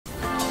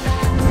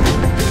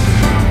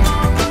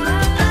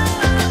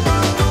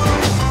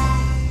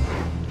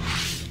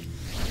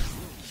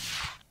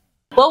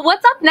Well,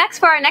 what's up next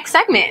for our next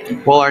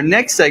segment? Well, our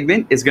next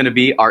segment is going to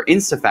be our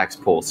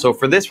InstaFacts poll. So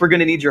for this, we're going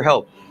to need your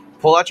help.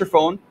 Pull out your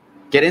phone,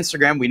 get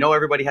Instagram. We know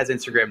everybody has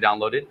Instagram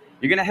downloaded.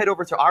 You're going to head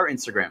over to our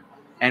Instagram,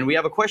 and we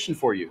have a question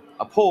for you,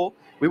 a poll.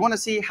 We want to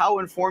see how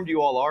informed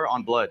you all are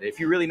on blood, if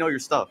you really know your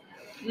stuff.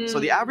 So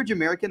the average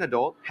American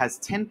adult has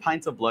 10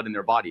 pints of blood in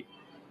their body,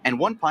 and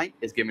 1 pint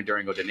is given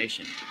during a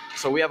donation.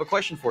 So we have a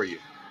question for you.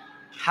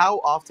 How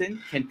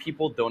often can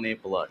people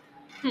donate blood?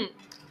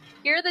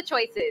 Here are the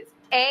choices.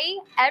 A,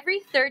 every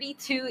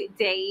 32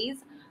 days.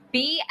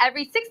 B,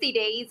 every 60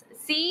 days.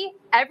 C,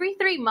 every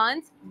 3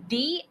 months.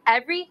 D,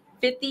 every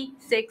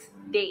 56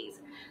 days.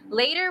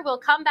 Later, we'll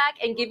come back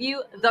and give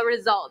you the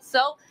results.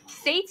 So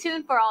stay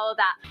tuned for all of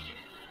that.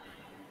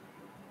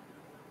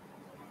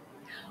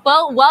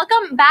 Well,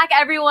 welcome back,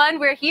 everyone.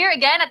 We're here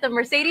again at the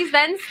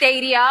Mercedes-Benz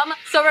Stadium.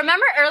 So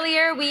remember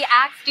earlier we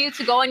asked you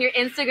to go on your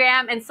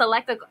Instagram and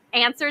select an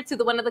answer to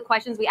one of the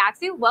questions we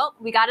asked you? Well,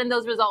 we got in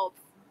those results.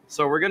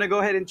 So we're going to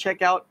go ahead and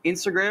check out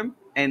Instagram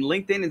and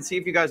LinkedIn and see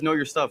if you guys know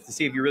your stuff, to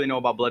see if you really know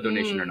about blood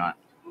donation or not.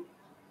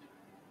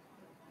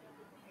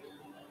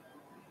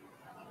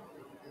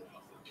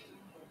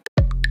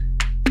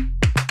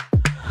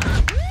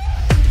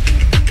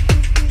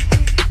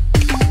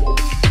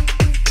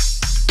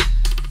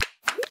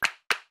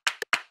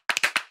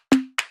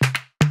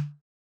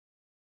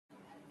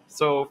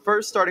 So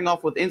first, starting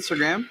off with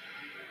Instagram,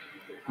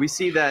 we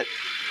see that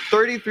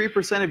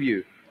 33% of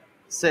you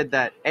said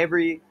that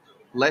every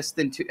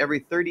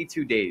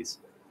 32 days.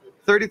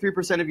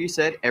 33% of you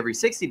said every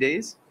 60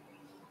 days,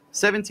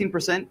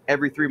 17%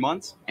 every 3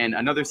 months, and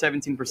another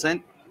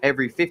 17%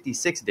 every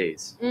 56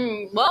 days.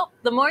 Well,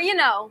 the more you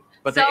know.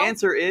 But the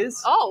answer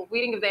is... Oh,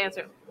 we didn't give the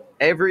answer.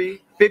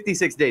 Every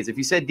 56 days. If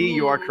you said D,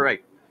 you are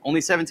correct. Only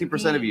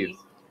 17% of you.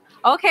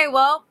 Okay,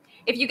 well,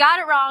 if you got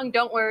it wrong,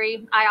 don't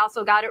worry. I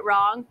also got it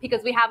wrong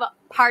because we have a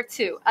part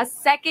 2, a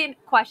second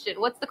question.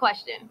 What's the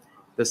question?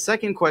 The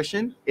second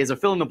question is a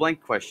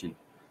fill-in-the-blank question.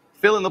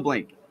 Fill in the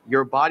blank.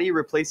 Your body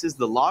replaces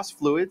the lost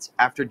fluids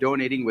after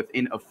donating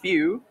within a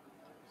few.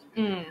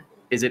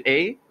 Is it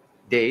A,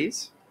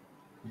 days,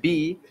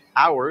 B,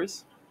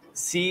 hours,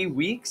 C,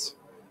 weeks,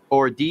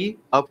 or D,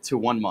 up to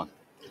 1 month?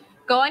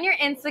 Go on your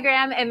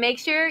Instagram and make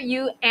sure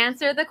you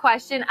answer the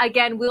question.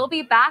 Again, we'll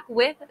be back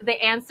with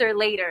the answer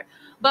later.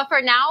 But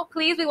for now,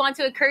 please, we want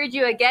to encourage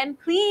you again,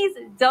 please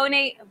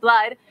donate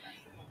blood.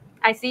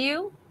 I see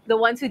you, the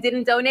ones who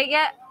didn't donate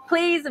yet.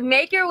 Please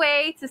make your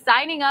way to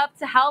signing up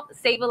to help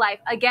save a life.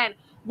 Again,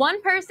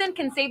 one person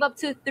can save up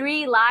to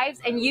 3 lives,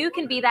 and you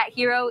can be that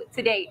hero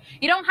today.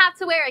 You don't have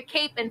to wear a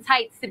cape and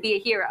tights to be a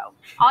hero.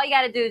 All you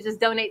got to do is just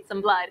donate some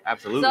blood.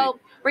 Absolutely.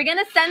 So we're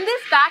going to send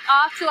this back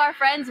off to our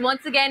friends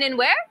once again in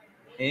where?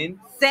 In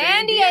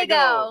San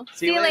Diego.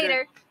 See you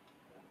later.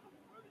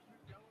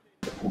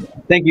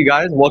 Thank you,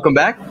 guys. Welcome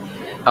back.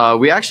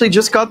 We actually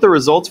just got the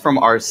results from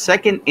our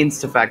second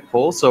InstaFact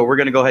poll, so we're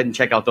going to go ahead and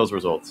check out those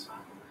results.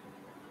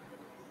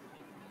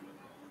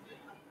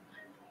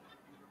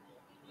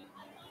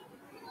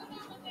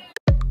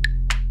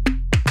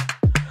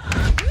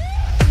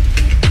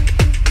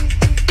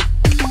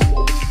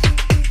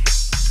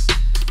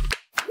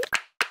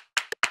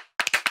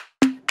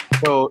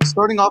 So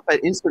starting off at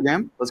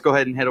Instagram, let's go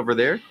ahead and head over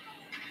there.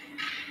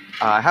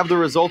 I have the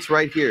results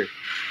right here.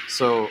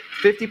 So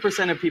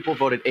 50% of people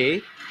voted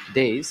A,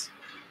 days,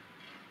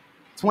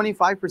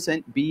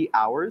 25% B,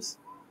 hours,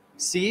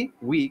 C,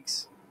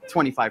 weeks,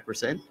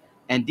 25%,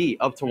 and D,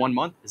 up to 1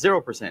 month,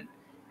 0%.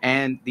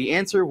 And the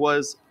answer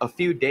was a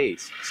few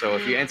days. So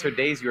if you answered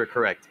days, you are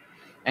correct.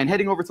 And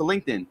heading over to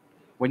LinkedIn,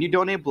 when you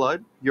donate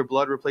blood, your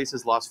blood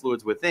replaces lost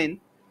fluids within.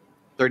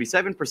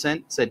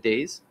 37% said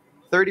days,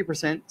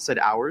 30% said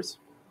hours,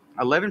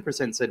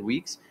 11% said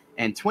weeks,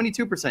 and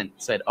 22%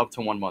 said up to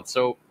 1 month.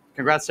 So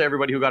congrats to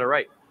everybody who got it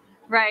right.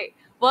 Right.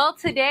 Well,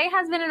 today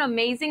has been an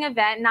amazing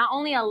event, not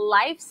only a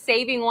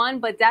life-saving one,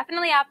 but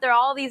definitely after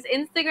all these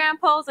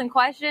Instagram posts and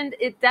questions,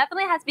 it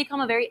definitely has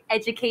become a very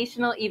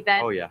educational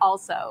event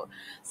also.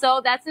 So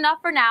that's enough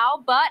for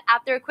now, but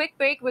after a quick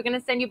break, we're going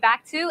to send you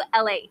back to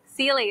LA.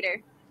 See you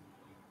later.